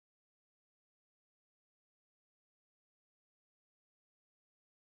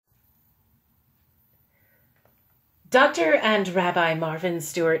Dr. and Rabbi Marvin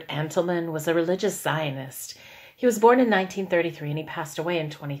Stewart Antleman was a religious Zionist. He was born in 1933 and he passed away in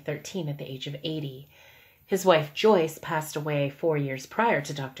 2013 at the age of 80. His wife Joyce passed away 4 years prior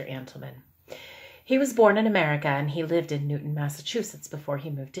to Dr. Antleman. He was born in America and he lived in Newton, Massachusetts before he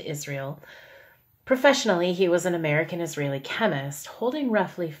moved to Israel. Professionally, he was an American-Israeli chemist holding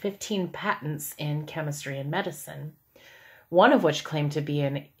roughly 15 patents in chemistry and medicine, one of which claimed to be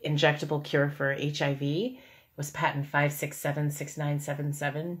an injectable cure for HIV. Was patent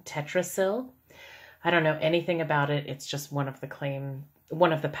 5676977 Tetrasil. I don't know anything about it. It's just one of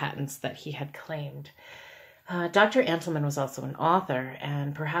the patents that he had claimed. Dr. Antleman was also an author,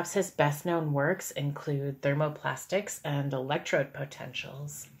 and perhaps his best-known works include thermoplastics and electrode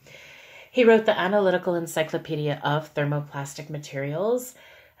potentials. He wrote the Analytical Encyclopedia of Thermoplastic Materials,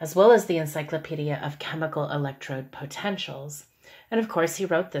 as well as the Encyclopedia of Chemical Electrode Potentials. And of course, he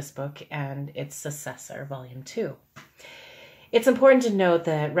wrote this book and its successor, Volume 2. It's important to note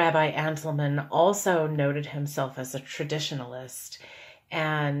that Rabbi Antleman also noted himself as a traditionalist.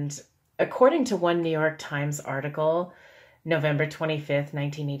 And according to one New York Times article, November 25th,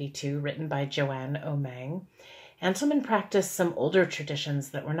 1982, written by Joanne Omang, Antleman practiced some older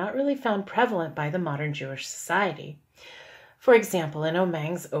traditions that were not really found prevalent by the modern Jewish society. For example, in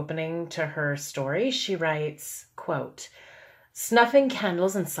Omang's opening to her story, she writes, quote, "Snuffing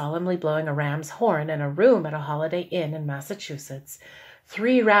candles and solemnly blowing a ram's horn in a room at a Holiday Inn in Massachusetts,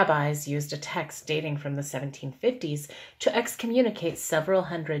 3 rabbis used a text dating from the 1750s to excommunicate several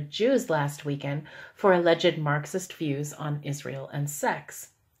hundred Jews last weekend for alleged Marxist views on Israel and sex."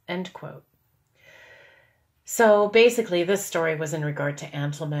 End quote. So basically, this story was in regard to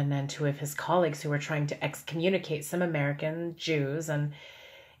Antleman and 2 of his colleagues who were trying to excommunicate some American Jews, and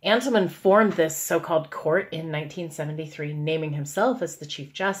Antleman formed this so-called court in 1973, naming himself as the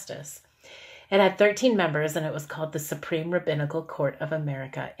Chief Justice. It had 13 members, and it was called the Supreme Rabbinical Court of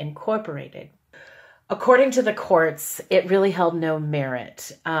America, Incorporated. According to the courts, it really held no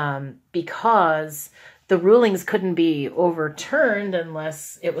merit because the rulings couldn't be overturned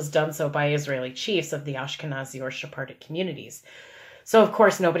unless it was done so by Israeli chiefs of the Ashkenazi or Sephardic communities. So, of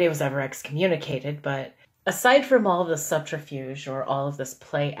course, nobody was ever excommunicated, but aside from all the subterfuge or all of this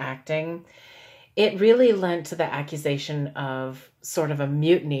play acting, it really lent to the accusation of sort of a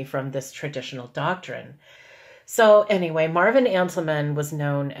mutiny from this traditional doctrine. So anyway, Marvin Antleman was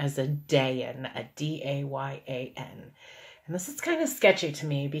known as a Dayan, a D-A-Y-A-N. And this is kind of sketchy to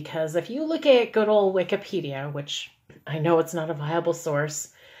me because if you look at good old Wikipedia, which I know it's not a viable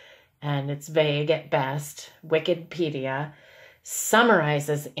source and it's vague at best, Wikipedia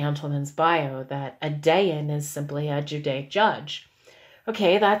summarizes Antleman's bio that a Dayan is simply a Judaic judge.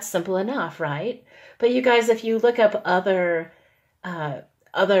 Okay, that's simple enough, right? But you guys, if you look up other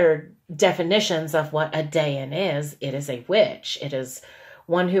definitions of what a Dayan is, it is a witch. It is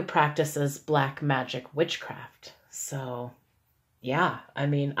one who practices black magic witchcraft. So, yeah, I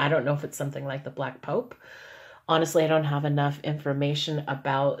mean, I don't know if it's something like the Black Pope. Honestly, I don't have enough information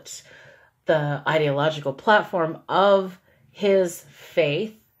about the ideological platform of his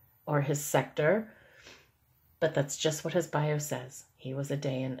faith or his sector, but that's just what his bio says. He was a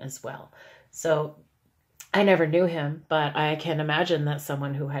Dayan as well. So I never knew him, but I can imagine that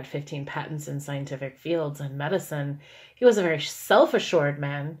someone who had 15 patents in scientific fields and medicine, he was a very self-assured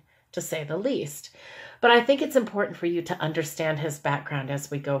man, to say the least. But I think it's important for you to understand his background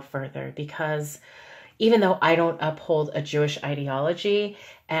as we go further, because even though I don't uphold a Jewish ideology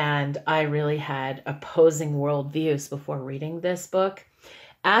and I really had opposing worldviews before reading this book,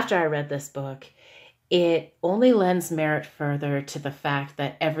 after I read this book, it only lends merit further to the fact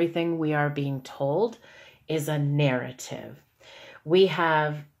that everything we are being told is a narrative. We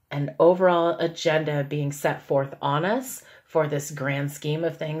have an overall agenda being set forth on us for this grand scheme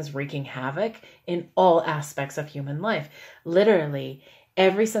of things, wreaking havoc in all aspects of human life. Literally,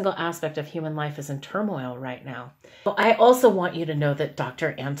 every single aspect of human life is in turmoil right now. But I also want you to know that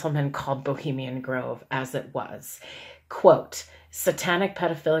Dr. Antleman called Bohemian Grove as it was, quote, "satanic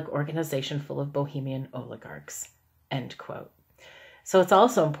pedophilic organization full of bohemian oligarchs," end quote. So it's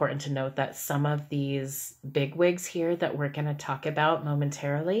also important to note that some of these bigwigs here that we're going to talk about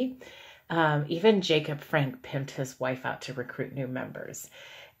momentarily, even Jacob Frank pimped his wife out to recruit new members.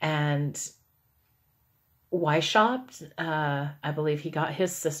 And Weishaupt, I believe he got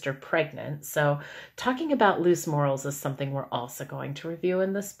his sister pregnant. So talking about loose morals is something we're also going to review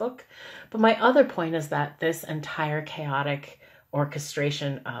in this book. But my other point is that this entire chaotic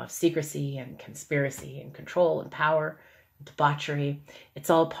orchestration of secrecy and conspiracy and control and power, debauchery, it's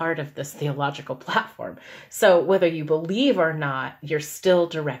all part of this theological platform. So whether you believe or not, you're still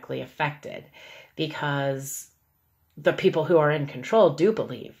directly affected, because the people who are in control do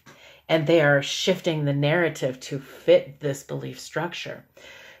believe. And they are shifting the narrative to fit this belief structure.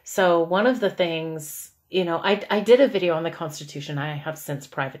 So one of the things, I did a video on the Constitution. I have since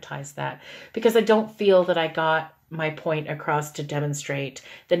privatized that because I don't feel that I got my point across to demonstrate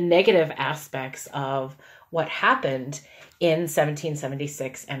the negative aspects of what happened in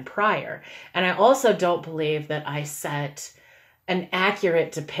 1776 and prior. And I also don't believe that I set an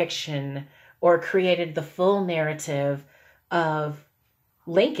accurate depiction or created the full narrative of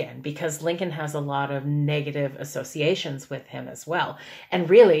Lincoln, because Lincoln has a lot of negative associations with him as well. And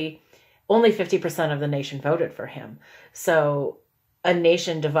really, only 50% of the nation voted for him. So a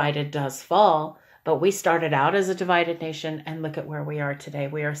nation divided does fall, but we started out as a divided nation, and look at where we are today.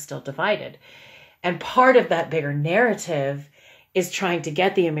 We are still divided. And part of that bigger narrative is trying to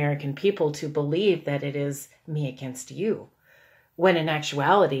get the American people to believe that it is me against you, when in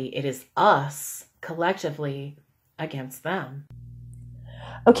actuality, it is us collectively against them.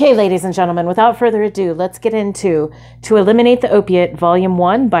 Okay, ladies and gentlemen, without further ado, let's get into To Eliminate the Opiate, Volume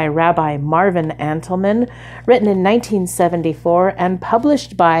 1 by Rabbi Marvin Antleman, written in 1974 and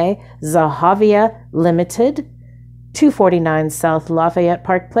published by Zahavia Ltd, 249 South Lafayette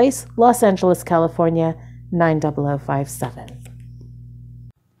Park Place, Los Angeles, California, 90057.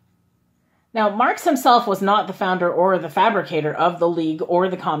 Now, Marx himself was not the founder or the fabricator of the League or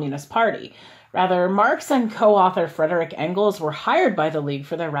the Communist Party. Rather, Marx and co-author Frederick Engels were hired by the League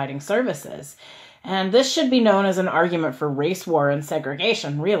for their writing services. And this should be known as an argument for race war and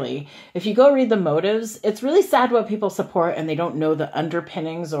segregation, really. If you go read the motives, it's really sad what people support and they don't know the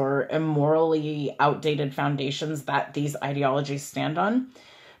underpinnings or immorally outdated foundations that these ideologies stand on.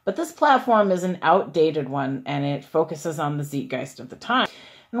 But this platform is an outdated one, and it focuses on the zeitgeist of the time.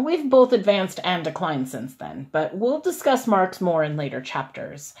 And we've both advanced and declined since then, but we'll discuss Marx more in later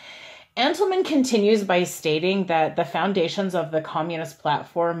chapters. Antleman continues by stating that the foundations of the communist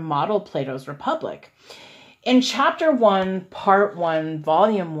platform model Plato's Republic. In Chapter 1, Part 1,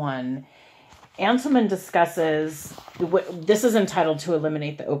 Volume 1, Antleman discusses, this is entitled To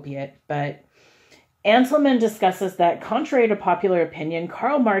Eliminate the Opiate, but Antleman discusses that contrary to popular opinion,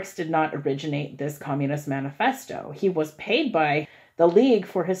 Karl Marx did not originate this communist manifesto. He was paid by the League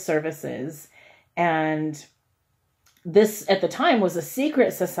for his services, and this, at the time, was a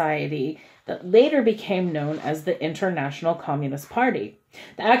secret society that later became known as the International Communist Party.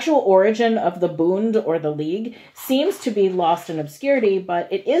 The actual origin of the Bund, or the League, seems to be lost in obscurity,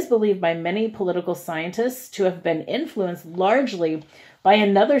 but it is believed by many political scientists to have been influenced largely by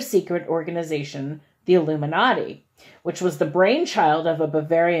another secret organization, the Illuminati, which was the brainchild of a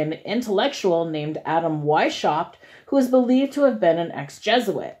Bavarian intellectual named Adam Weishaupt, who is believed to have been an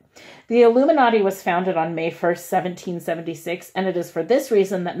ex-Jesuit. The Illuminati was founded on May 1st, 1776, and it is for this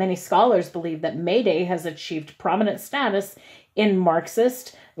reason that many scholars believe that May Day has achieved prominent status in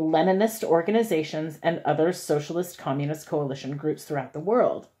Marxist, Leninist organizations and other socialist communist coalition groups throughout the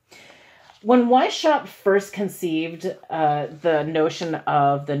world. When Weishaupt first conceived the notion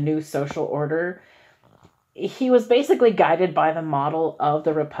of the new social order, he was basically guided by the model of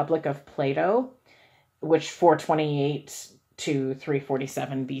the Republic of Plato, which 428 to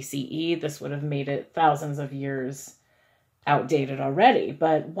 347 BCE. This would have made it thousands of years outdated already.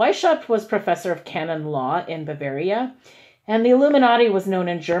 But Weishaupt was professor of canon law in Bavaria, and the Illuminati was known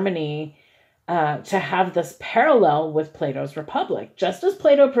in Germany to have this parallel with Plato's Republic. Just as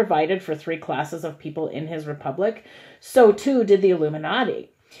Plato provided for three classes of people in his Republic, so too did the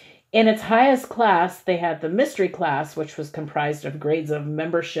Illuminati. In its highest class, they had the mystery class, which was comprised of grades of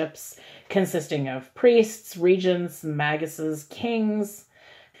memberships consisting of priests, regents, maguses, kings.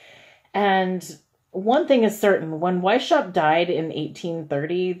 And one thing is certain, when Weishaupt died in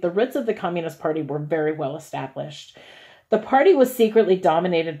 1830, the roots of the Communist Party were very well established. The party was secretly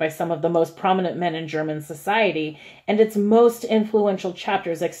dominated by some of the most prominent men in German society, and its most influential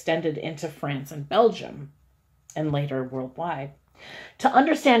chapters extended into France and Belgium, and later worldwide. To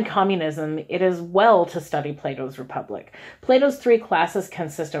understand communism, it is well to study Plato's Republic. Plato's three classes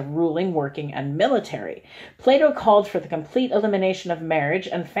consist of ruling, working, and military. Plato called for the complete elimination of marriage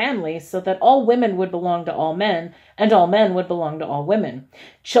and family so that all women would belong to all men, and all men would belong to all women.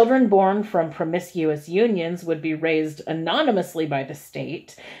 Children born from promiscuous unions would be raised anonymously by the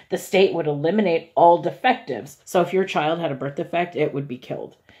state. The state would eliminate all defectives. So if your child had a birth defect, it would be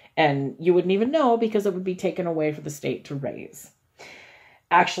killed. And you wouldn't even know because it would be taken away for the state to raise.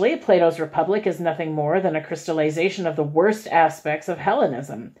 Actually, Plato's Republic is nothing more than a crystallization of the worst aspects of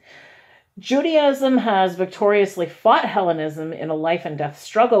Hellenism. Judaism has victoriously fought Hellenism in a life and death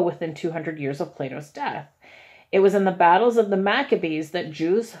struggle within 200 years of Plato's death. It was in the battles of the Maccabees that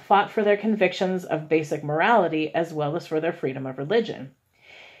Jews fought for their convictions of basic morality as well as for their freedom of religion.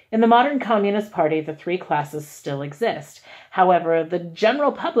 In the modern Communist Party, the three classes still exist. However, the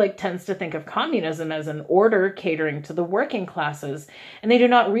general public tends to think of communism as an order catering to the working classes, and they do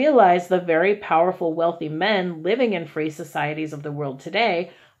not realize the very powerful, wealthy men living in free societies of the world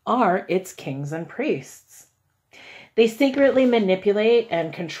today are its kings and priests. They secretly manipulate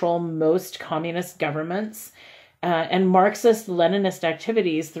and control most communist governments and Marxist-Leninist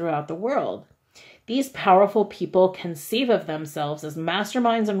activities throughout the world. These powerful people conceive of themselves as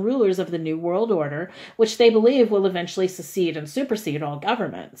masterminds and rulers of the New World Order, which they believe will eventually succeed and supersede all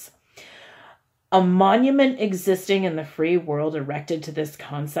governments. A monument existing in the free world erected to this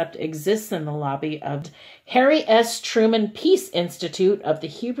concept exists in the lobby of Harry S. Truman Peace Institute of the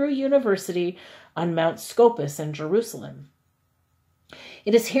Hebrew University on Mount Scopus in Jerusalem.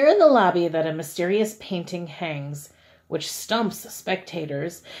 It is here in the lobby that a mysterious painting hangs, which stumps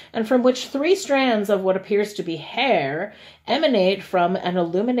spectators, and from which 3 strands of what appears to be hair emanate from an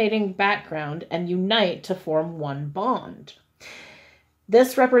illuminating background and unite to form one bond.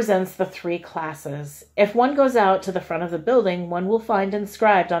 This represents the 3 classes. If one goes out to the front of the building, one will find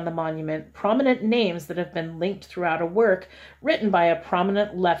inscribed on the monument prominent names that have been linked throughout a work written by a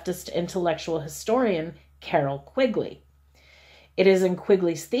prominent leftist intellectual historian, Carol Quigley. It is in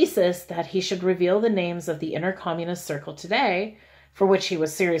Quigley's thesis that he should reveal the names of the inner communist circle today, for which he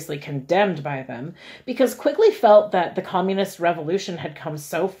was seriously condemned by them, because Quigley felt that the communist revolution had come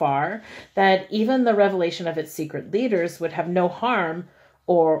so far that even the revelation of its secret leaders would have no harm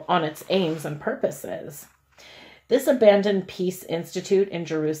or on its aims and purposes. This abandoned Peace Institute in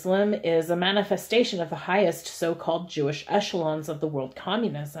Jerusalem is a manifestation of the highest so-called Jewish echelons of the world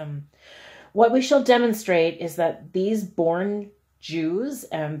communism. What we shall demonstrate is that these born Jews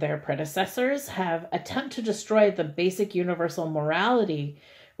and their predecessors have attempted to destroy the basic universal morality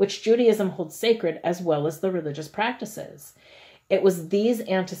which Judaism holds sacred, as well as the religious practices. It was these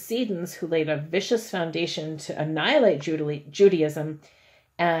antecedents who laid a vicious foundation to annihilate Judaism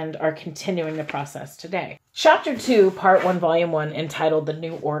and are continuing the process today. Chapter 2, Part 1, Volume 1, entitled The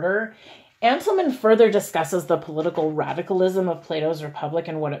New Order, Antleman further discusses the political radicalism of Plato's Republic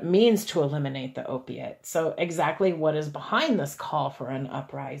and what it means to eliminate the opiate. So exactly what is behind this call for an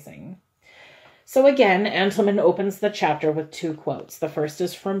uprising? So again, Antleman opens the chapter with 2 quotes. The first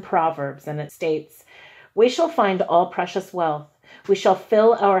is from Proverbs, and it states, "We shall find all precious wealth. We shall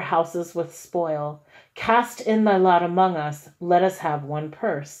fill our houses with spoil. Cast in thy lot among us. Let us have one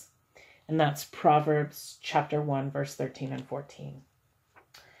purse." And that's Proverbs chapter 1, verse 13 and 14.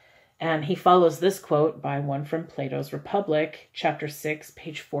 And he follows this quote by one from Plato's Republic, chapter 6,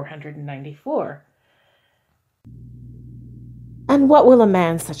 page 494. "And what will a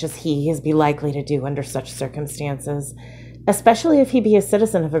man such as he is be likely to do under such circumstances, especially if he be a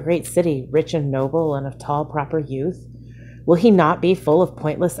citizen of a great city, rich and noble and of tall proper youth? Will he not be full of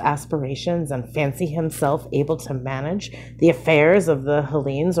pointless aspirations and fancy himself able to manage the affairs of the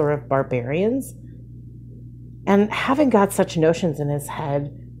Hellenes or of barbarians? And having got such notions in his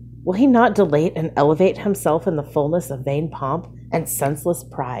head, will he not dilate and elevate himself in the fullness of vain pomp and senseless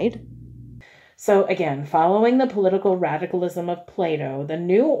pride?" So again, following the political radicalism of Plato, the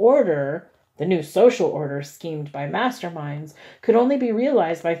new order, the new social order schemed by masterminds, could only be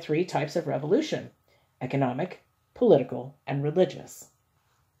realized by 3 types of revolution: economic, political, and religious.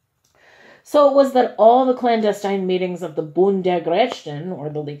 So it was that all the clandestine meetings of the Bund der Gerechten, or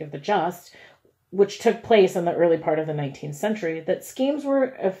the League of the Just, which took place in the early part of the 19th century, that schemes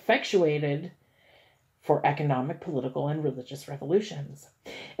were effectuated for economic, political, and religious revolutions.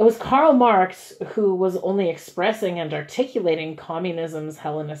 It was Karl Marx who was only expressing and articulating communism's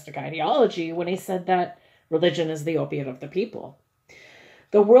Hellenistic ideology when he said that religion is the opiate of the people.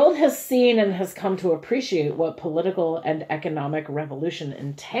 The world has seen and has come to appreciate what political and economic revolution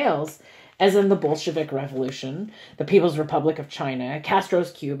entails, as in the Bolshevik Revolution, the People's Republic of China,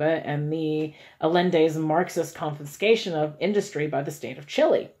 Castro's Cuba, and the Allende's Marxist confiscation of industry by the state of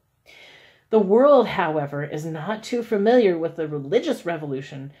Chile. The world, however, is not too familiar with the religious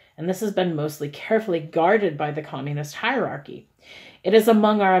revolution, and this has been mostly carefully guarded by the communist hierarchy. It is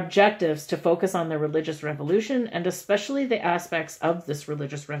among our objectives to focus on the religious revolution, and especially the aspects of this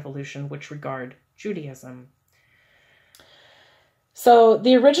religious revolution which regard Judaism. So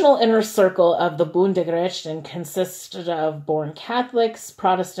the original inner circle of the Bund der Gerechten consisted of born Catholics,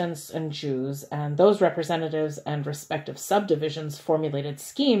 Protestants, and Jews, and those representatives and respective subdivisions formulated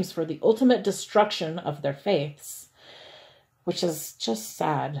schemes for the ultimate destruction of their faiths, which is just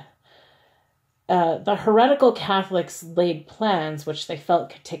sad. the heretical Catholics laid plans which they felt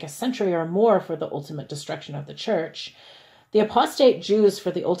could take a century or more for the ultimate destruction of the church. The apostate Jews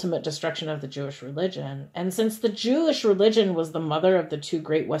for the ultimate destruction of the Jewish religion. And since the Jewish religion was the mother of the two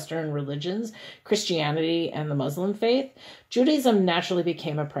great Western religions, Christianity and the Muslim faith, Judaism naturally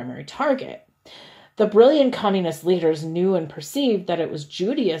became a primary target. The brilliant communist leaders knew and perceived that it was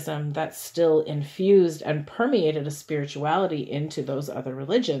Judaism that still infused and permeated a spirituality into those other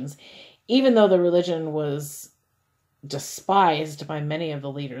religions, even though the religion was despised by many of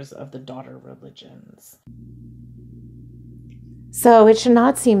the leaders of the daughter religions. So it should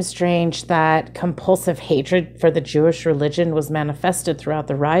not seem strange that compulsive hatred for the Jewish religion was manifested throughout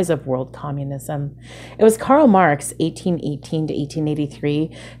the rise of world communism. It was Karl Marx, 1818 to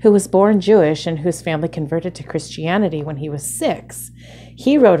 1883, who was born Jewish and whose family converted to Christianity when he was 6.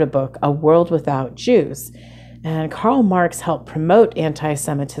 He wrote a book, A World Without Jews. And Karl Marx helped promote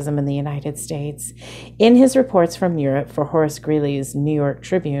anti-Semitism in the United States. In his reports from Europe for Horace Greeley's New York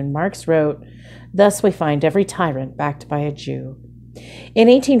Tribune, Marx wrote, "Thus we find every tyrant backed by a Jew." In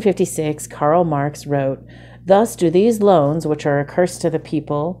 1856, Karl Marx wrote, "Thus do these loans, which are a curse to the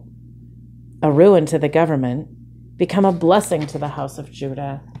people, a ruin to the government, become a blessing to the house of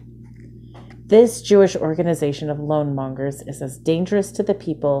Judah. This Jewish organization of loan mongers is as dangerous to the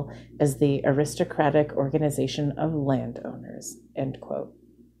people as the aristocratic organization of landowners." End quote.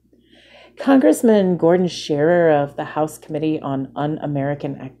 Congressman Gordon Scherer of the House Committee on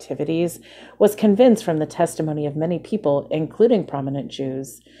Un-American Activities was convinced from the testimony of many people, including prominent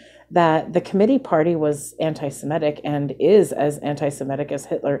Jews, that the committee party was anti-Semitic and is as anti-Semitic as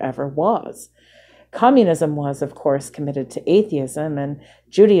Hitler ever was. Communism was, of course, committed to atheism, and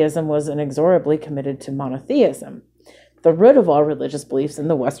Judaism was inexorably committed to monotheism, the root of all religious beliefs in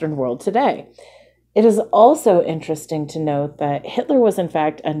the Western world today. It is also interesting to note that Hitler was, in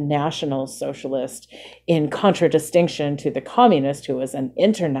fact, a national socialist, in contradistinction to the communist, who was an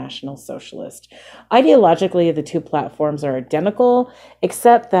international socialist. Ideologically, the two platforms are identical,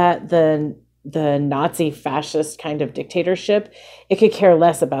 except that the Nazi fascist kind of dictatorship, it could care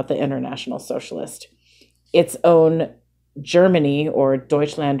less about the international socialist. Its own Germany, or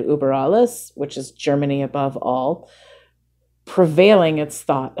Deutschland über alles, which is Germany above all, prevailing its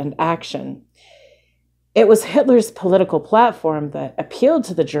thought and action. It was Hitler's political platform that appealed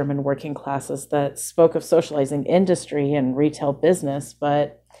to the German working classes, that spoke of socializing industry and retail business,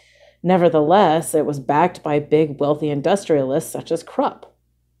 but nevertheless, it was backed by big, wealthy industrialists such as Krupp.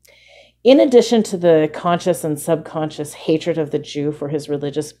 In addition to the conscious and subconscious hatred of the Jew for his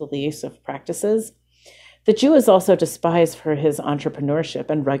religious beliefs of practices, the Jew is also despised for his entrepreneurship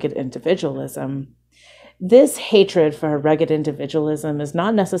and rugged individualism. This hatred for rugged individualism is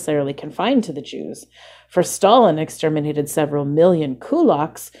not necessarily confined to the Jews, for Stalin exterminated several million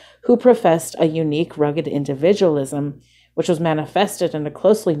kulaks who professed a unique rugged individualism, which was manifested in a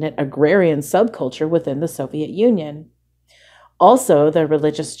closely knit agrarian subculture within the Soviet Union. Also, the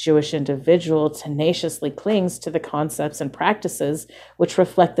religious Jewish individual tenaciously clings to the concepts and practices which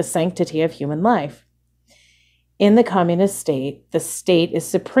reflect the sanctity of human life. In the communist state, the state is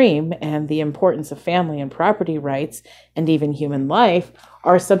supreme, and the importance of family and property rights, and even human life,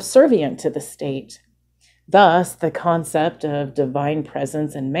 are subservient to the state. Thus, the concept of divine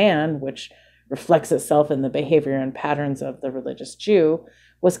presence in man, which reflects itself in the behavior and patterns of the religious Jew,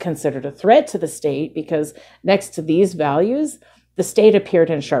 was considered a threat to the state because next to these values, the state appeared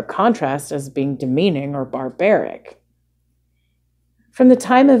in sharp contrast as being demeaning or barbaric. From the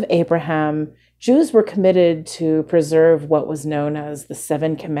time of Abraham, Jews were committed to preserve what was known as the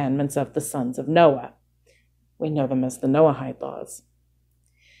 7 commandments of the sons of Noah. We know them as the Noahide laws,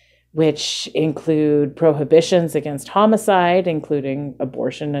 which include prohibitions against homicide, including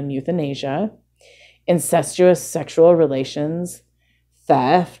abortion and euthanasia, incestuous sexual relations,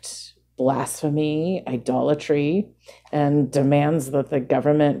 theft, blasphemy, idolatry, and demands that the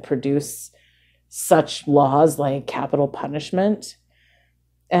government produce such laws like capital punishment.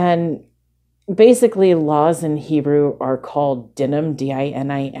 And basically, laws in Hebrew are called dinim,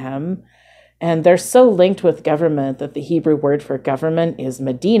 D-I-N-I-M, and they're so linked with government that the Hebrew word for government is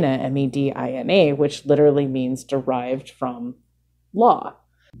Medina, M-E-D-I-N-A, which literally means derived from law.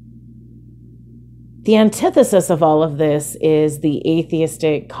 The antithesis of all of this is the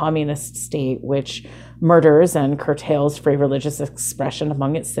atheistic communist state, which murders and curtails free religious expression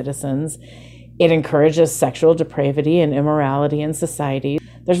among its citizens. It encourages sexual depravity and immorality in society.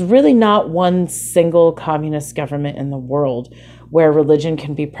 There's really not one single communist government in the world where religion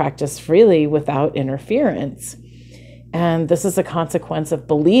can be practiced freely without interference. And this is a consequence of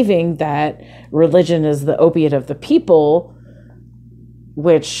believing that religion is the opiate of the people,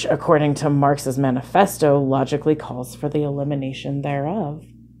 which, according to Marx's manifesto, logically calls for the elimination thereof.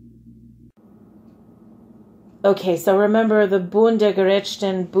 Okay, so remember the Bund der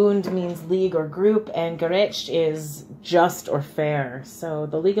Gerechten. Bund means league or group, and Gerecht is just or fair. So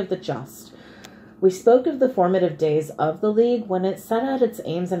the League of the Just. We spoke of the formative days of the League when it set out its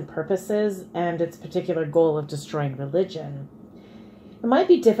aims and purposes and its particular goal of destroying religion. It might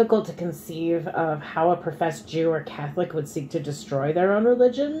be difficult to conceive of how a professed Jew or Catholic would seek to destroy their own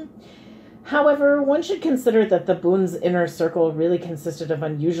religion. However, one should consider that the Bund's inner circle really consisted of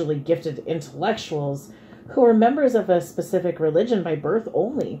unusually gifted intellectuals who were members of a specific religion by birth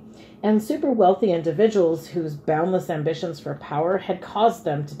only, and super wealthy individuals whose boundless ambitions for power had caused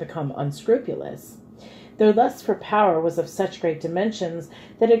them to become unscrupulous. Their lust for power was of such great dimensions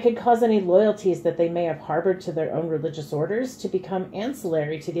that it could cause any loyalties that they may have harbored to their own religious orders to become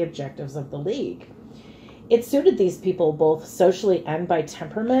ancillary to the objectives of the League. It suited these people, both socially and by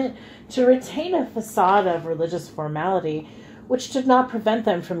temperament, to retain a facade of religious formality, which did not prevent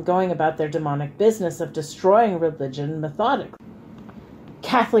them from going about their demonic business of destroying religion methodically.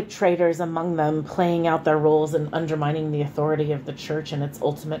 Catholic traitors among them playing out their roles in undermining the authority of the Church and its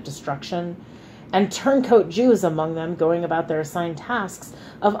ultimate destruction, and turncoat Jews among them going about their assigned tasks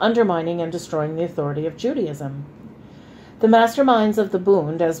of undermining and destroying the authority of Judaism. The masterminds of the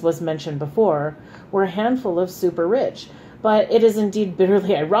Bund, as was mentioned before, were a handful of super rich, but it is indeed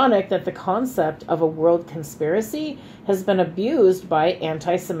bitterly ironic that the concept of a world conspiracy has been abused by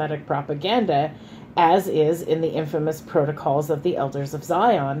anti-Semitic propaganda, as is in the infamous Protocols of the Elders of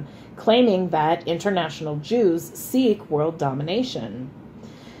Zion, claiming that international Jews seek world domination.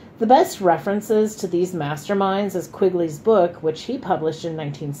 The best references to these masterminds is Quigley's book, which he published in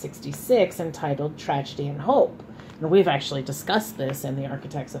 1966, entitled Tragedy and Hope. And we've actually discussed this in The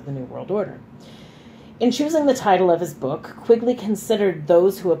Architects of the New World Order. In choosing the title of his book, Quigley considered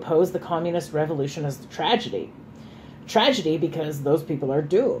those who oppose the communist revolution as the tragedy. Tragedy because those people are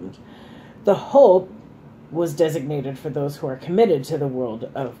doomed. The hope was designated for those who are committed to the world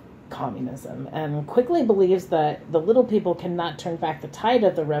of communism. And Quigley believes that the little people cannot turn back the tide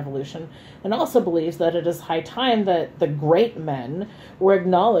of the revolution, and also believes that it is high time that the great men were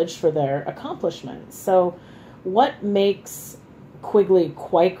acknowledged for their accomplishments. So what makes Quigley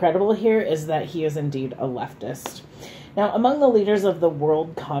quite credible here is that he is indeed a leftist. Now, among the leaders of the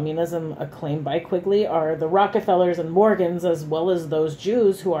world communism acclaimed by Quigley are the Rockefellers and Morgans, as well as those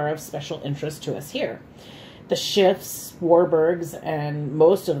Jews who are of special interest to us here. The Schiffs, Warburgs, and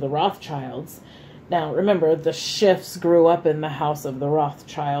most of the Rothschilds. Now, remember, the Schiffs grew up in the house of the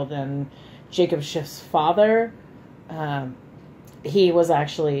Rothschild, and Jacob Schiff's father, he was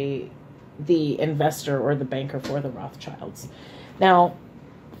actually the investor or the banker for the Rothschilds. Now,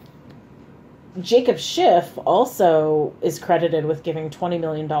 Jacob Schiff also is credited with giving $20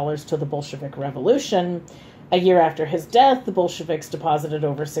 million to the Bolshevik Revolution. A year after his death, the Bolsheviks deposited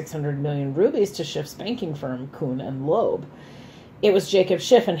over 600 million rupees to Schiff's banking firm, Kuhn and Loeb. It was Jacob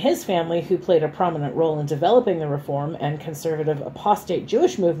Schiff and his family who played a prominent role in developing the reform and conservative apostate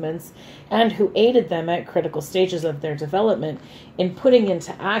Jewish movements, and who aided them at critical stages of their development in putting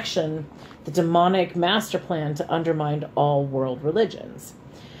into action the demonic master plan to undermine all world religions.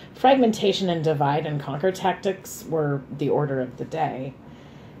 Fragmentation and divide and conquer tactics were the order of the day.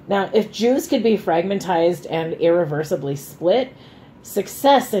 Now, if Jews could be fragmentized and irreversibly split,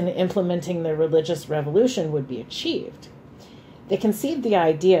 success in implementing the religious revolution would be achieved. They conceived the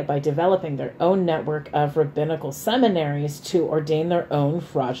idea by developing their own network of rabbinical seminaries to ordain their own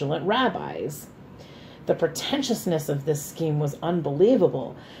fraudulent rabbis. The pretentiousness of this scheme was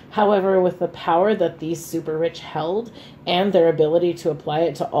unbelievable. However, with the power that these super rich held and their ability to apply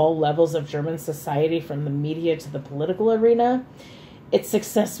it to all levels of German society from the media to the political arena, its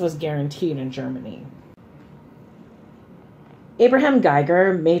success was guaranteed in Germany. Abraham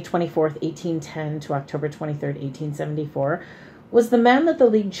Geiger, May 24, 1810 to October 23, 1874, was the man that the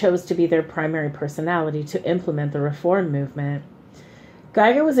League chose to be their primary personality to implement the reform movement.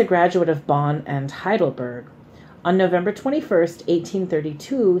 Geiger was a graduate of Bonn and Heidelberg. On November 21,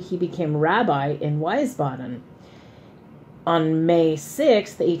 1832, he became rabbi in Wiesbaden. On May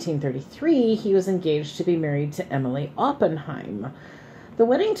 6, 1833, he was engaged to be married to Emily Oppenheim. The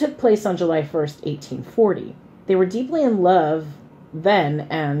wedding took place on July 1, 1840. They were deeply in love then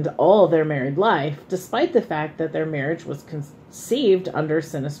and all their married life, despite the fact that their marriage was conceived under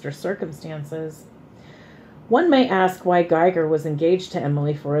sinister circumstances. One may ask why Geiger was engaged to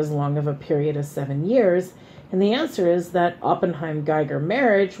Emily for as long of a period as 7 years, and the answer is that Oppenheim-Geiger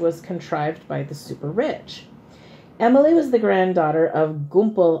marriage was contrived by the super rich. Emily was the granddaughter of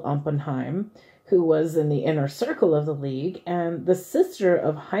Gumpel Oppenheim, who was in the inner circle of the League, and the sister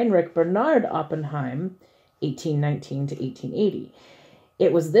of Heinrich Bernhard Oppenheim, 1819 to 1880.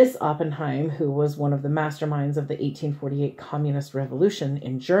 It was this Oppenheim who was one of the masterminds of the 1848 Communist Revolution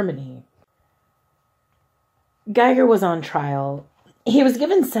in Germany. Geiger was on trial. He was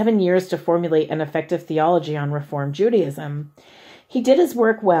given 7 years to formulate an effective theology on Reform Judaism. He did his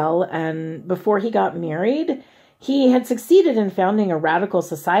work well, and before he got married, he had succeeded in founding a radical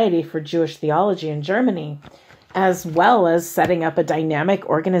society for Jewish theology in Germany, as well as setting up a dynamic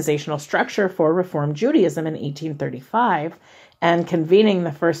organizational structure for Reform Judaism in 1835 and convening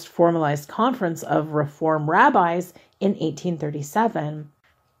the first formalized conference of Reform rabbis in 1837.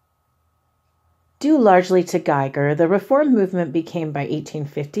 Due largely to Geiger, the Reform movement became, by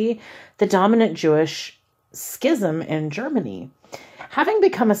 1850, the dominant Jewish schism in Germany. Having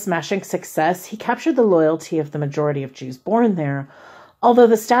become a smashing success, he captured the loyalty of the majority of Jews born there, although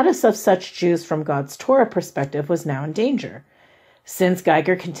the status of such Jews from God's Torah perspective was now in danger. Since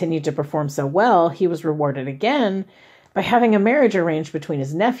Geiger continued to perform so well, he was rewarded again by having a marriage arranged between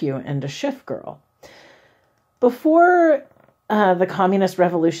his nephew and a Schiff girl. Before the Communist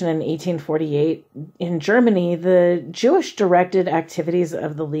Revolution in 1848 in Germany, the Jewish-directed activities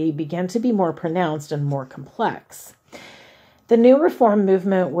of the League began to be more pronounced and more complex. The new Reform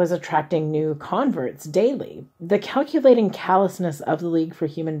movement was attracting new converts daily. The calculating callousness of the League for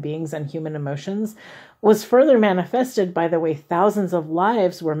Human Beings and Human Emotions was further manifested by the way thousands of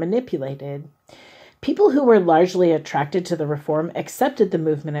lives were manipulated. People who were largely attracted to the Reform accepted the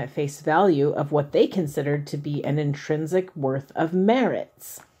movement at face value of what they considered to be an intrinsic worth of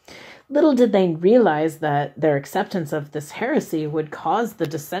merits. Little did they realize that their acceptance of this heresy would cause the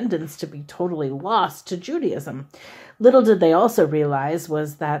descendants to be totally lost to Judaism. Little did they also realize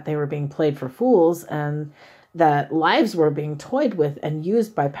was that they were being played for fools and that lives were being toyed with and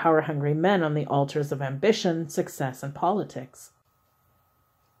used by power-hungry men on the altars of ambition, success, and politics.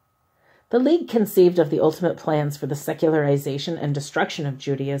 The League conceived of the ultimate plans for the secularization and destruction of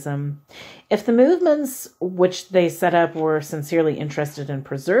Judaism. If the movements which they set up were sincerely interested in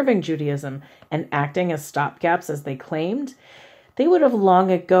preserving Judaism and acting as stopgaps as they claimed, they would have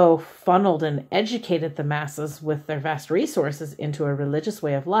long ago funneled and educated the masses with their vast resources into a religious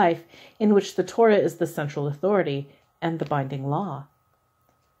way of life in which the Torah is the central authority and the binding law.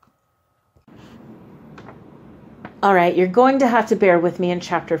 All right, you're going to have to bear with me in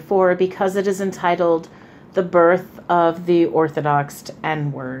Chapter 4 because it is entitled The Birth of the Orthodox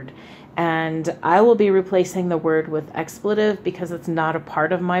N-Word. And I will be replacing the word with expletive because it's not a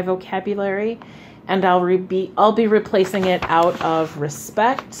part of my vocabulary. And I'll be replacing it out of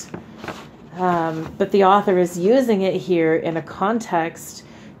respect. But the author is using it here in a context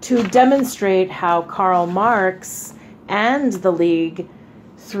to demonstrate how Karl Marx and the League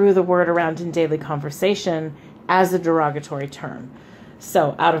threw the word around in daily conversation as a derogatory term.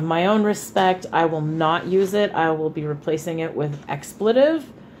 So out of my own respect, I will not use it. I will be replacing it with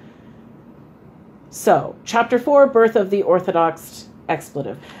expletive. So, Chapter 4, Birth of the Orthodox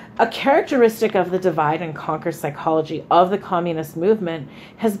Expletive. A characteristic of the divide and conquer psychology of the communist movement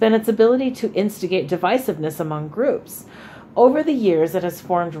has been its ability to instigate divisiveness among groups. Over the years, it has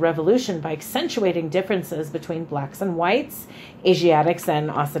formed revolution by accentuating differences between blacks and whites, Asiatics and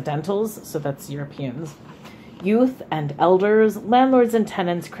Occidentals, so that's Europeans, youth and elders, landlords and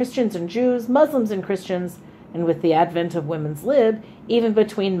tenants, Christians and Jews, Muslims and Christians, and with the advent of women's lib, even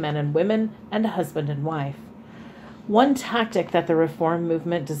between men and women and husband and wife. One tactic that the Reform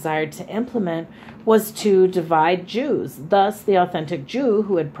movement desired to implement was to divide Jews. Thus, the authentic Jew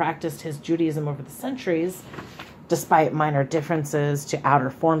who had practiced his Judaism over the centuries, despite minor differences to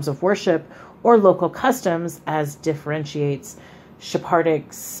outer forms of worship or local customs, as differentiates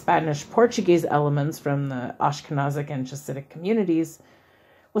Sephardic, Spanish, Portuguese elements from the Ashkenazic and Hasidic communities,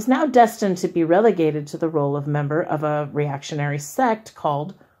 was now destined to be relegated to the role of member of a reactionary sect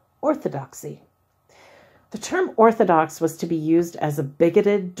called Orthodoxy. The term Orthodox was to be used as a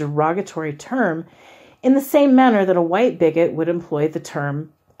bigoted, derogatory term in the same manner that a white bigot would employ the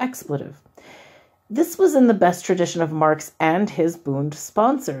term expletive. This was in the best tradition of Marx and his boon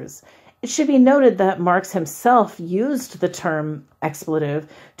sponsors. It should be noted that Marx himself used the term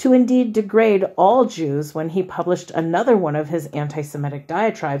expletive to indeed degrade all Jews when he published another one of his anti-Semitic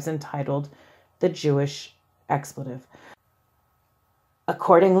diatribes entitled The Jewish Expletive.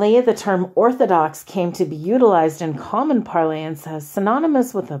 Accordingly, the term Orthodox came to be utilized in common parlance as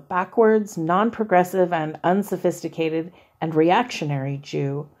synonymous with a backwards, non-progressive, and unsophisticated and reactionary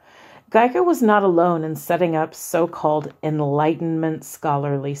Jew. Geiger was not alone in setting up so-called Enlightenment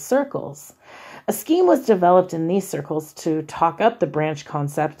scholarly circles. A scheme was developed in these circles to talk up the branch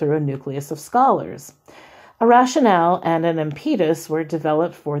concept through a nucleus of scholars. A rationale and an impetus were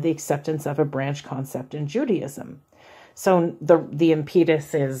developed for the acceptance of a branch concept in Judaism. So the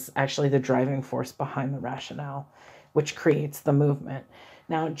impetus is actually the driving force behind the rationale, which creates the movement.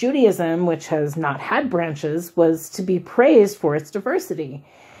 Now, Judaism, which has not had branches, was to be praised for its diversity.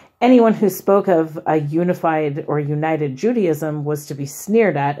 Anyone who spoke of a unified or united Judaism was to be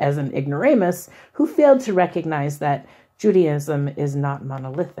sneered at as an ignoramus who failed to recognize that Judaism is not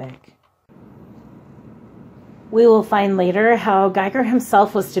monolithic. We will find later how Geiger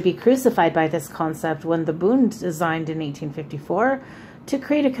himself was to be crucified by this concept when the Bund designed in 1854 to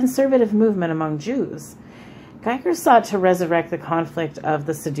create a conservative movement among Jews. Geiger sought to resurrect the conflict of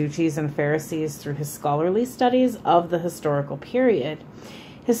the Sadducees and Pharisees through his scholarly studies of the historical period.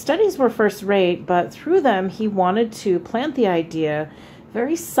 His studies were first-rate, but through them he wanted to plant the idea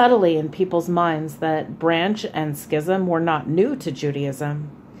very subtly in people's minds that branch and schism were not new to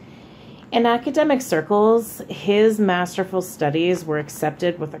Judaism. In academic circles, his masterful studies were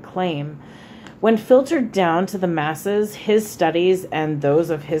accepted with acclaim. When filtered down to the masses, his studies and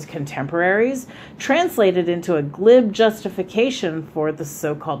those of his contemporaries translated into a glib justification for the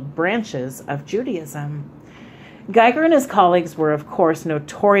so-called branches of Judaism. Geiger and his colleagues were, of course,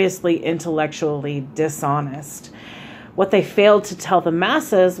 notoriously intellectually dishonest. What they failed to tell the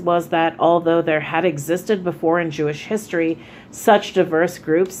masses was that although there had existed before in Jewish history such diverse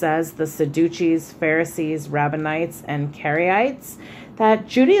groups as the Sadducees, Pharisees, Rabbinites, and Karaites, that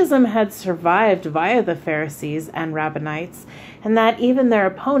Judaism had survived via the Pharisees and Rabbinites, and that even their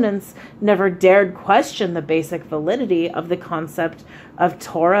opponents never dared question the basic validity of the concept of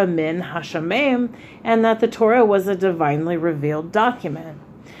Torah min Hashamayim, and that the Torah was a divinely revealed document.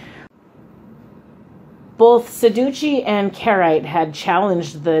 Both Sadducee and Karaite had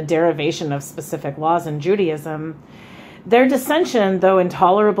challenged the derivation of specific laws in Judaism. Their dissension, though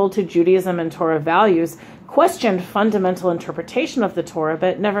intolerable to Judaism and Torah values, questioned fundamental interpretation of the Torah,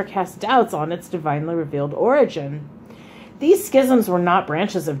 but never cast doubts on its divinely revealed origin. These schisms were not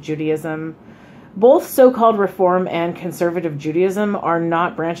branches of Judaism. Both so-called Reform and Conservative Judaism are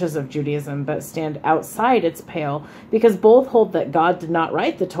not branches of Judaism, but stand outside its pale, because both hold that God did not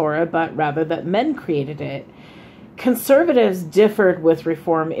write the Torah, but rather that men created it. Conservatives differed with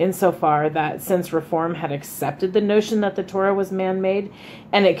Reform insofar that since Reform had accepted the notion that the Torah was man-made,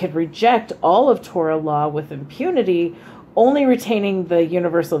 and it could reject all of Torah law with impunity, only retaining the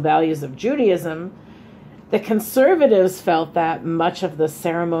universal values of Judaism, the conservatives felt that much of the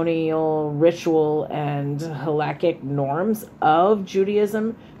ceremonial, ritual, and halakhic norms of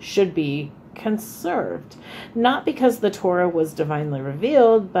Judaism should be conserved. Not because the Torah was divinely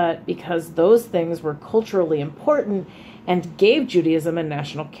revealed, but because those things were culturally important and gave Judaism a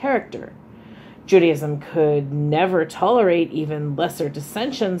national character. Judaism could never tolerate even lesser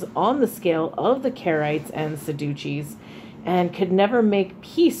dissensions on the scale of the Karaites and Sadducees, and could never make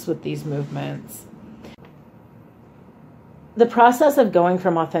peace with these movements. The process of going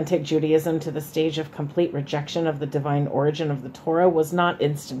from authentic Judaism to the stage of complete rejection of the divine origin of the Torah was not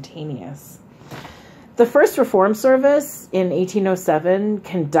instantaneous. The first Reform service in 1807,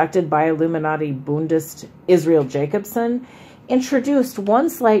 conducted by Illuminati Bundist Israel Jacobson, introduced one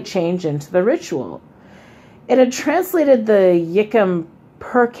slight change into the ritual. It had translated the Yikam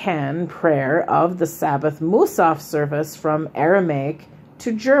Perkan prayer of the Sabbath Musaf service from Aramaic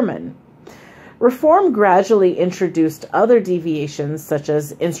to German. Reform gradually introduced other deviations, such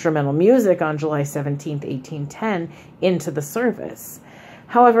as instrumental music on July 17, 1810, into the service.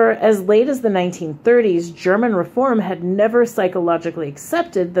 However, as late as the 1930s, German Reform had never psychologically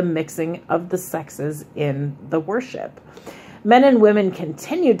accepted the mixing of the sexes in the worship. Men and women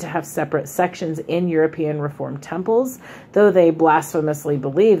continued to have separate sections in European Reform temples, though they blasphemously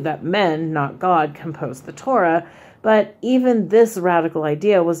believed that men, not God, composed the Torah, but even this radical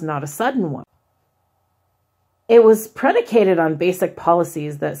idea was not a sudden one. It was predicated on basic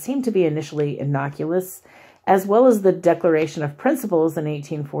policies that seemed to be initially innocuous, as well as the Declaration of Principles in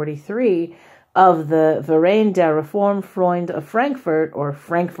 1843 of the Verein der Reformfreunde of Frankfurt, or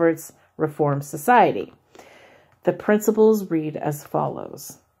Frankfurt's Reform Society. The principles read as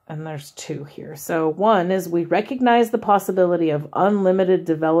follows, and there's two here. So one is, we recognize the possibility of unlimited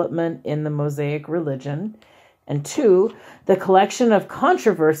development in the Mosaic religion. And two, the collection of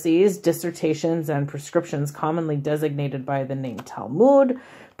controversies, dissertations, and prescriptions commonly designated by the name Talmud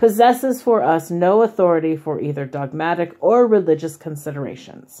possesses for us no authority for either dogmatic or religious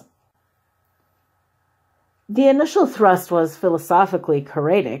considerations. The initial thrust was philosophically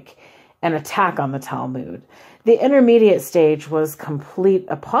Karaitic, an attack on the Talmud. The intermediate stage was complete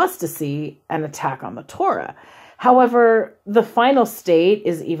apostasy, an attack on the Torah. However, the final state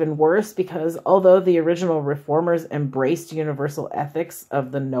is even worse because although the original reformers embraced universal ethics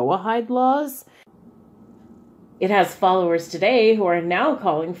of the Noahide laws, it has followers today who are now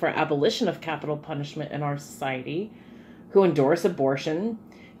calling for abolition of capital punishment in our society, who endorse abortion,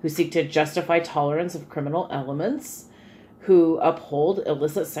 who seek to justify tolerance of criminal elements, who uphold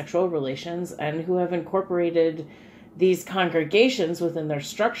illicit sexual relations, and who have incorporated these congregations within their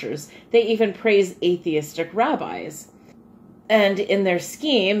structures. They even praise atheistic rabbis. And in their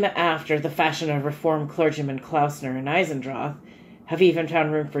scheme, after the fashion of Reformed clergymen Klausner and Eisendroth, have even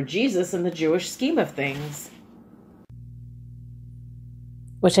found room for Jesus in the Jewish scheme of things.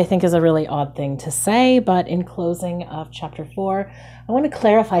 Which I think is a really odd thing to say, but in closing of chapter 4, I want to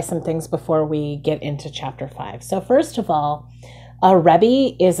clarify some things before we get into chapter 5. So first of all, a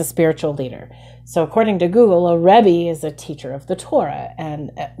Rabbi is a spiritual leader. So according to Google, a Rabbi is a teacher of the Torah, and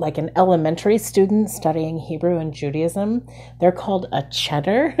like an elementary student studying Hebrew and Judaism, they're called a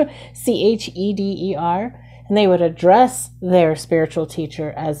cheder, Cheder, and they would address their spiritual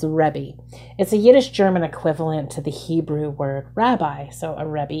teacher as Rebbe. It's a Yiddish German equivalent to the Hebrew word rabbi, so a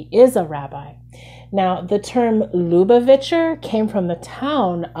Rebbe is a rabbi. Now, the term Lubavitcher came from the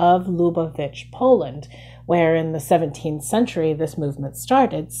town of Lubavitch, Poland, where in the 17th century this movement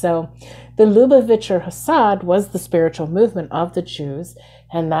started. So the Lubavitcher Hasid was the spiritual movement of the Jews,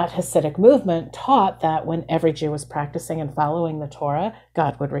 and that Hasidic movement taught that when every Jew was practicing and following the Torah,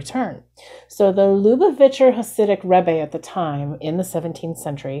 God would return. So the Lubavitcher Hasidic Rebbe at the time, in the 17th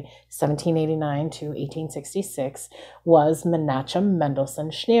century, 1789 to 1866, was Menachem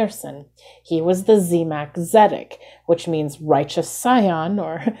Mendelssohn Schneerson. He was the Zimak Zedek, which means righteous scion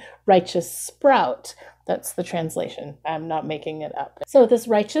or righteous sprout. That's the translation. I'm not making it up. So this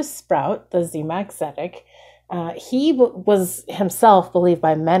righteous sprout, the Zimak Zedek, he was himself believed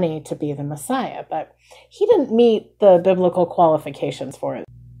by many to be the Messiah, but he didn't meet the biblical qualifications for it.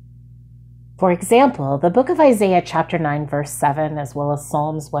 For example, the book of Isaiah chapter 9 verse 7, as well as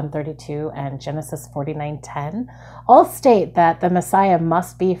Psalms 132 and Genesis 49:10, all state that the Messiah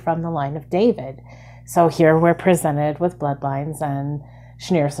must be from the line of David. So here we're presented with bloodlines, and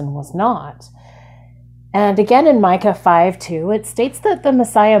Schneerson was not. And again in Micah 5:2, it states that the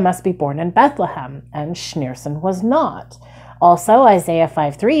Messiah must be born in Bethlehem, and Schneerson was not. Also, Isaiah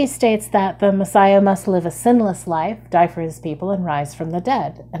 5:3 states that the Messiah must live a sinless life, die for his people, and rise from the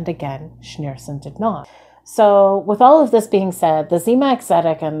dead. And again, Schneerson did not. So with all of this being said, the Zimak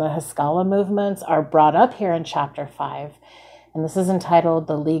Zedek and the Haskalah movements are brought up here in chapter 5, and this is entitled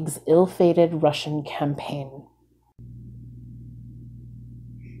The League's Ill-Fated Russian Campaign.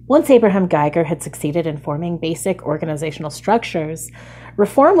 Once Abraham Geiger had succeeded in forming basic organizational structures,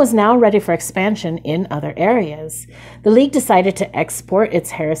 reform was now ready for expansion in other areas. The League decided to export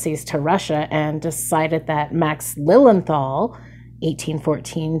its heresies to Russia and decided that Max Lillenthal,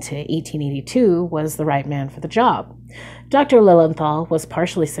 1814 to 1882, was the right man for the job. Dr. Lillenthal was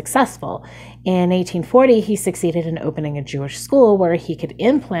partially successful. In 1840, he succeeded in opening a Jewish school where he could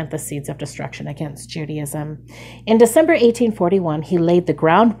implant the seeds of destruction against Judaism. In December 1841, he laid the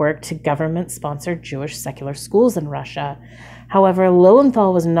groundwork to government-sponsored Jewish secular schools in Russia. However,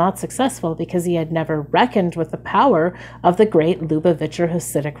 Lillenthal was not successful because he had never reckoned with the power of the great Lubavitcher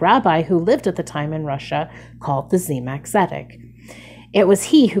Hasidic rabbi who lived at the time in Russia, called the Zimak Zedek. It was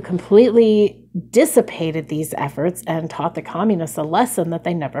he who completely dissipated these efforts and taught the communists a lesson that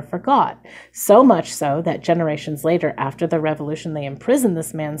they never forgot. So much so that generations later, after the revolution, they imprisoned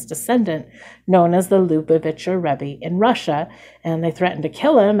this man's descendant, known as the Lubavitcher Rebbe in Russia, and they threatened to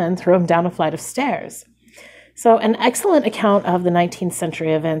kill him and throw him down a flight of stairs. So an excellent account of the 19th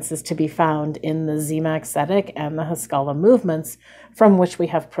century events is to be found in the Zimak Zedek and the Haskalah movements, from which we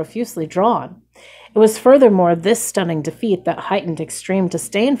have profusely drawn. It was furthermore this stunning defeat that heightened extreme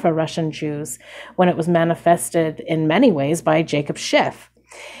disdain for Russian Jews when it was manifested in many ways by Jacob Schiff.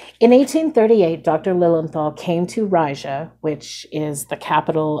 In 1838, Dr. Lillenthal came to Riga, which is the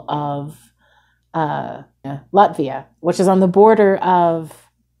capital of Latvia, which is on the border of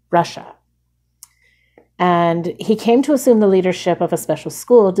Russia. And he came to assume the leadership of a special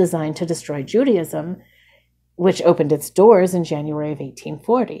school designed to destroy Judaism, which opened its doors in January of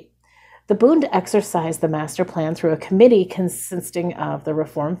 1840. The Bund exercised the master plan through a committee consisting of the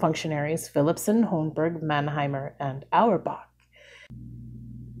reform functionaries Philipson, Hohenberg, Mannheimer, and Auerbach.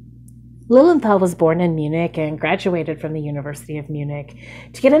 Lillenthal was born in Munich and graduated from the University of Munich.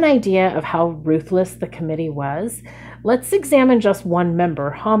 To get an idea of how ruthless the committee was, let's examine just one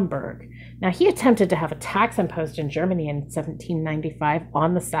member, Homburg. Now, he attempted to have a tax imposed in Germany in 1795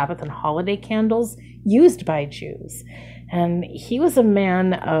 on the Sabbath and holiday candles used by Jews. And he was a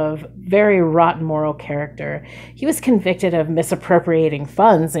man of very rotten moral character. He was convicted of misappropriating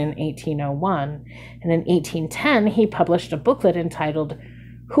funds in 1801. And in 1810, he published a booklet entitled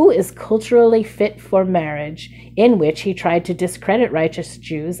 "Who is Culturally Fit for Marriage?" in which he tried to discredit righteous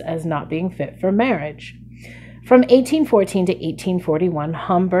Jews as not being fit for marriage. From 1814 to 1841,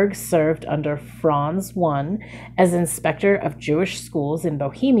 Homburg served under Franz I as inspector of Jewish schools in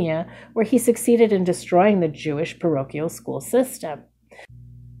Bohemia, where he succeeded in destroying the Jewish parochial school system.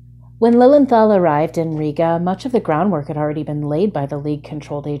 When Lillenthal arrived in Riga, much of the groundwork had already been laid by the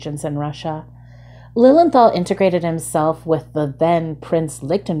League-controlled agents in Russia. Lillenthal integrated himself with the then Prince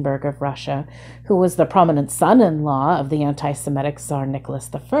Lichtenberg of Russia, who was the prominent son-in-law of the anti-Semitic Tsar Nicholas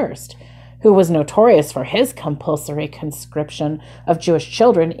I, who was notorious for his compulsory conscription of Jewish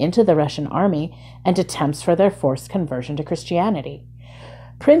children into the Russian army and attempts for their forced conversion to Christianity.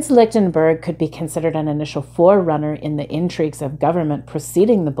 Prince Lichtenberg could be considered an initial forerunner in the intrigues of government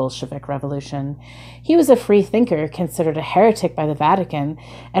preceding the Bolshevik Revolution. He was a free thinker, considered a heretic by the Vatican,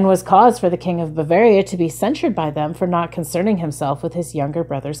 and was cause for the King of Bavaria to be censured by them for not concerning himself with his younger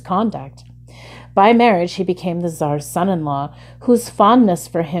brother's conduct. By marriage, he became the Tsar's son-in-law, whose fondness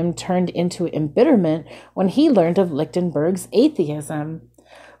for him turned into embitterment when he learned of Lichtenberg's atheism.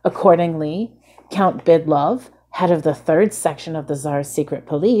 Accordingly, Count Bydlov, head of the third section of the Tsar's secret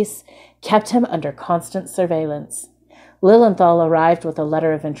police, kept him under constant surveillance. Lillenthal arrived with a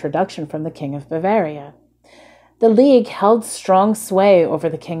letter of introduction from the King of Bavaria. The League held strong sway over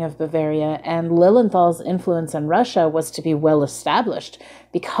the King of Bavaria, and Lillenthal's influence in Russia was to be well established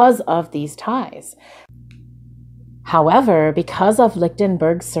because of these ties. However, because of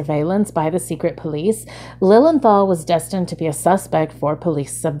Lichtenberg's surveillance by the secret police, Lillenthal was destined to be a suspect for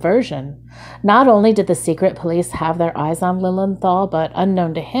police subversion. Not only did the secret police have their eyes on Lillenthal, but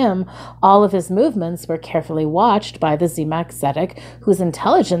unknown to him, all of his movements were carefully watched by the Zimach Zedek, whose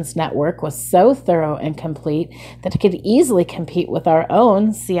intelligence network was so thorough and complete that it could easily compete with our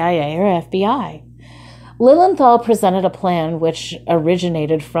own CIA or FBI. Lillenthal presented a plan which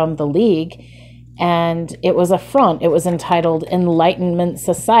originated from the League, and it was a front. It was entitled Enlightenment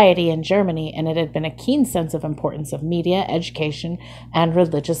Society in Germany, and it had been a keen sense of importance of media, education, and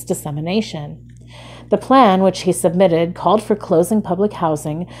religious dissemination. The plan, which he submitted, called for closing public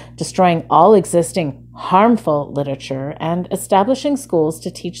housing, destroying all existing harmful literature, and establishing schools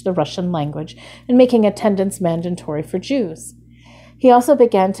to teach the Russian language and making attendance mandatory for Jews. He also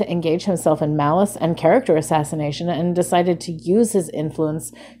began to engage himself in malice and character assassination and decided to use his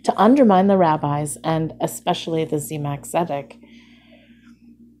influence to undermine the rabbis and especially the Zimach Zedek.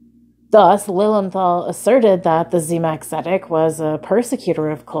 Thus, Lillenthal asserted that the Zimach Zedek was a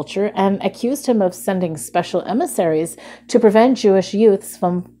persecutor of culture and accused him of sending special emissaries to prevent Jewish youths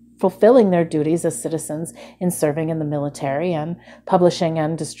from fulfilling their duties as citizens in serving in the military and publishing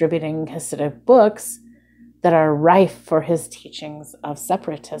and distributing Hasidic books that are rife for his teachings of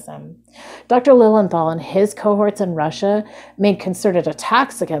separatism. Dr. Lillenthal and his cohorts in Russia made concerted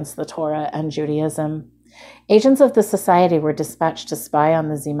attacks against the Torah and Judaism. Agents of the society were dispatched to spy on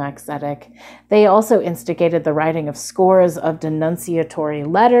the Zimach Zedek. They also instigated the writing of scores of denunciatory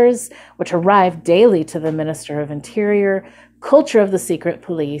letters, which arrived daily to the Minister of Interior, culture of the secret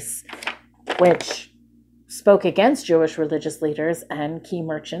police, which spoke against Jewish religious leaders and key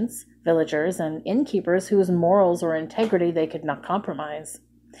merchants, villagers, and innkeepers whose morals or integrity they could not compromise.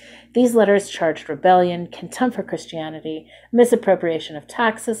 These letters charged rebellion, contempt for Christianity, misappropriation of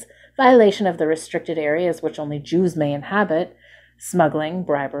taxes, violation of the restricted areas which only Jews may inhabit, smuggling,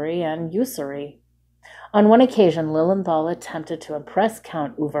 bribery, and usury. On one occasion, Lillenthal attempted to impress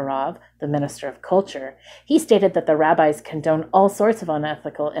Count Uvarov, the Minister of Culture. He stated that the rabbis condone all sorts of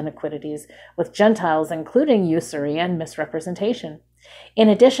unethical iniquities with Gentiles, including usury and misrepresentation. In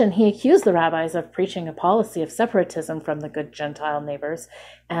addition, he accused the rabbis of preaching a policy of separatism from the good Gentile neighbors,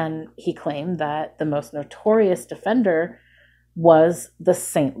 and he claimed that the most notorious defender was the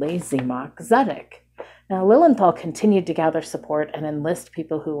saintly Zimach Zedek. Now, Lillenthal continued to gather support and enlist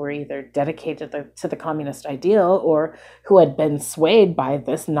people who were either dedicated to the communist ideal or who had been swayed by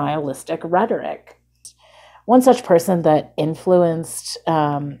this nihilistic rhetoric. One such person that influenced,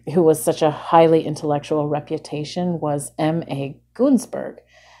 who was such a highly intellectual reputation, was M.A. Gunsberg.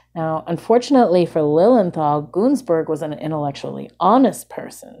 Now, unfortunately for Lillenthal, Gunsberg was an intellectually honest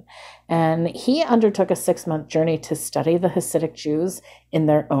person, and he undertook a 6-month journey to study the Hasidic Jews in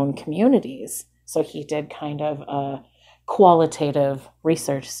their own communities. So he did kind of a qualitative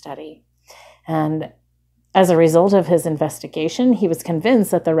research study. And As a result of his investigation, he was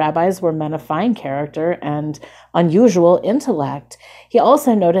convinced that the rabbis were men of fine character and unusual intellect. He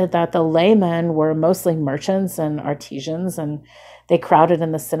also noted that the laymen were mostly merchants and artisans, and they crowded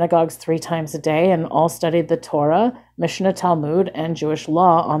in the synagogues 3 times a day and all studied the Torah, Mishnah, Talmud, and Jewish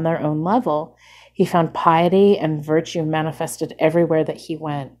law on their own level. He found piety and virtue manifested everywhere that he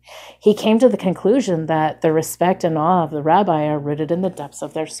went. He came to the conclusion that the respect and awe of the rabbi are rooted in the depths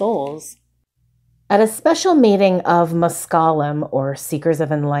of their souls. At a special meeting of Maskalim, or Seekers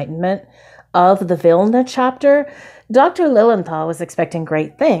of Enlightenment, of the Vilna chapter, Dr. Lillenthal was expecting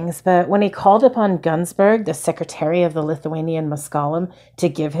great things, but when he called upon Gunsberg, the secretary of the Lithuanian Maskalim, to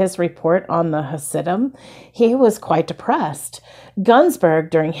give his report on the Hasidim, he was quite depressed. Gunsberg,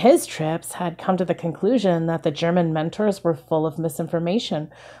 during his trips, had come to the conclusion that the German mentors were full of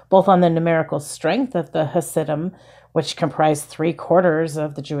misinformation, both on the numerical strength of the Hasidim, which comprised 3/4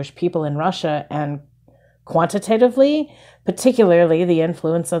 of the Jewish people in Russia, and quantitatively, particularly the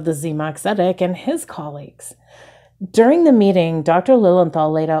influence of the Tzemach Tzedek and his colleagues. During the meeting, Dr.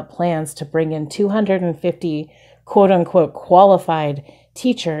 Lillenthal laid out plans to bring in 250 quote-unquote qualified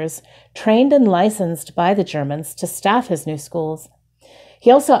teachers trained and licensed by the Germans to staff his new schools.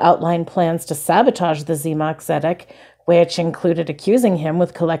 He also outlined plans to sabotage the Tzemach Tzedek, which included accusing him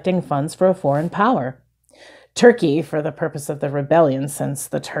with collecting funds for a foreign power. Turkey, for the purpose of the rebellion, since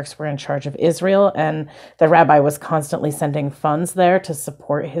the Turks were in charge of Israel, and the rabbi was constantly sending funds there to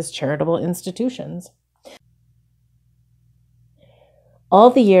support his charitable institutions. All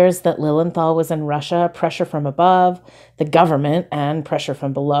the years that Lillenthal was in Russia, pressure from above, the government, and pressure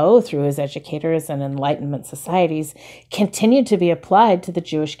from below through his educators and Enlightenment societies continued to be applied to the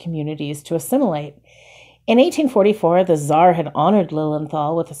Jewish communities to assimilate. In 1844, the Tsar had honored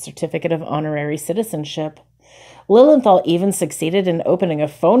Lillenthal with a certificate of honorary citizenship. Lillenthal even succeeded in opening a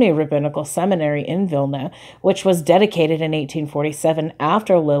phony rabbinical seminary in Vilna, which was dedicated in 1847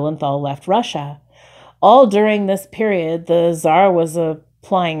 after Lillenthal left Russia. All during this period, the Tsar was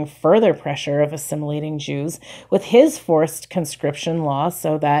applying further pressure of assimilating Jews with his forced conscription law,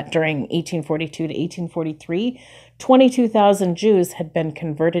 so that during 1842 to 1843, 22,000 Jews had been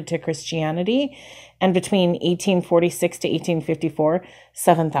converted to Christianity, and between 1846 to 1854,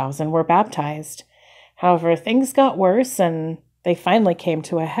 7,000 were baptized. However, things got worse, and they finally came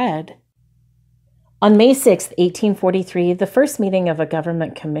to a head. On May 6, 1843, the first meeting of a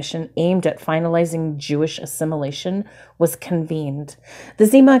government commission aimed at finalizing Jewish assimilation was convened. The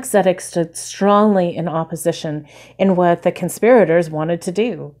Tzemach Tzedek stood strongly in opposition in what the conspirators wanted to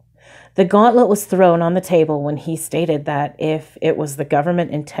do. The gauntlet was thrown on the table when he stated that if it was the government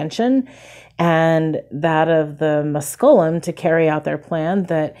intention and that of the Maskalim to carry out their plan,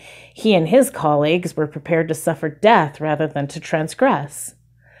 that he and his colleagues were prepared to suffer death rather than to transgress.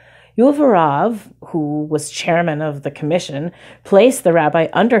 Yuvarov, who was chairman of the commission, placed the rabbi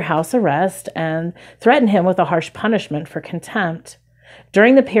under house arrest and threatened him with a harsh punishment for contempt.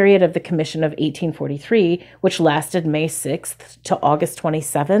 During the period of the commission of 1843, which lasted May 6th to August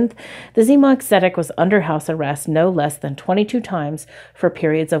 27th, the Tzemach Tzedek was under house arrest no less than 22 times for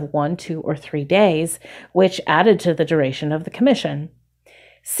periods of 1, 2, or 3 days, which added to the duration of the commission.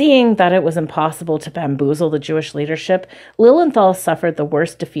 Seeing that it was impossible to bamboozle the Jewish leadership, Lillenthal suffered the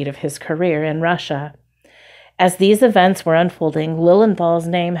worst defeat of his career in Russia. As these events were unfolding, Lillenthal's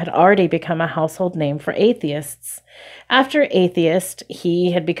name had already become a household name for atheists. After atheist,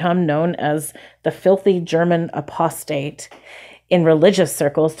 he had become known as the filthy German apostate in religious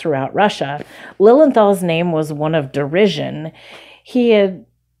circles throughout Russia. Lillenthal's name was one of derision.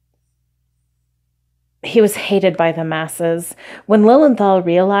 He was hated by the masses. When Lillenthal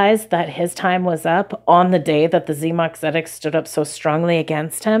realized that his time was up on the day that the Tzemach Tzedek stood up so strongly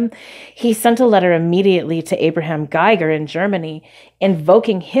against him, he sent a letter immediately to Abraham Geiger in Germany,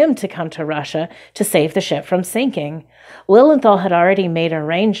 invoking him to come to Russia to save the ship from sinking. Lillenthal had already made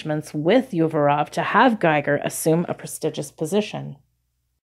arrangements with Yuvarov to have Geiger assume a prestigious position.